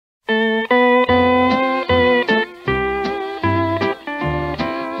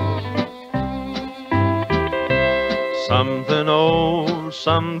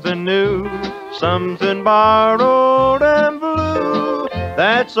something new, something borrowed and blue.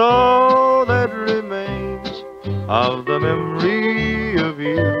 That's all that remains of the memory of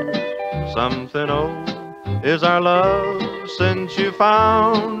you. Something old is our love since you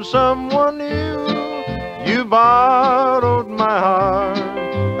found someone new. You borrowed my heart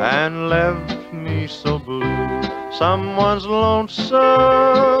and left me so blue. Someone's lonesome,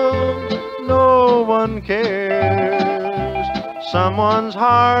 no one cares. Someone's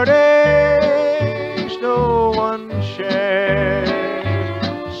heartaches, no one shares.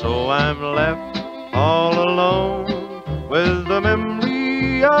 So I'm left all alone with the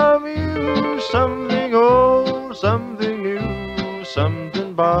memory of you. Something old, something new,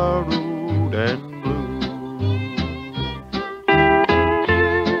 something borrowed and blue.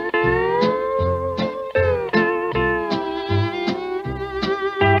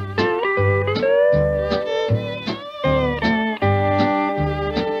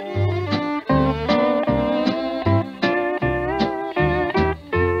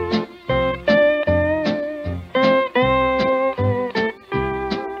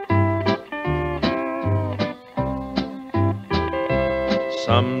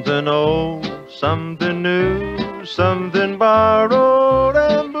 Something old, something new, something borrowed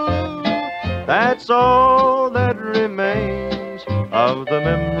and blue. That's all that remains of the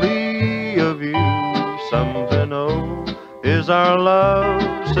memory of you. Something old is our love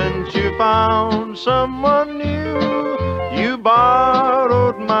since you found someone new. You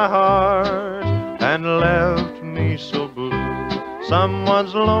borrowed my heart and left me so blue.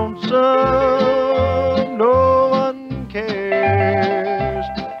 Someone's lonesome, no one cares.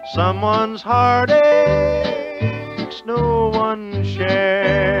 Someone's heartaches, no one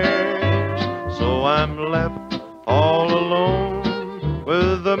shares. So I'm left all alone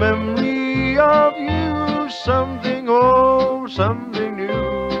with the memory of you. Something old, something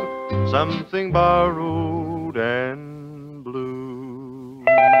new, something borrowed and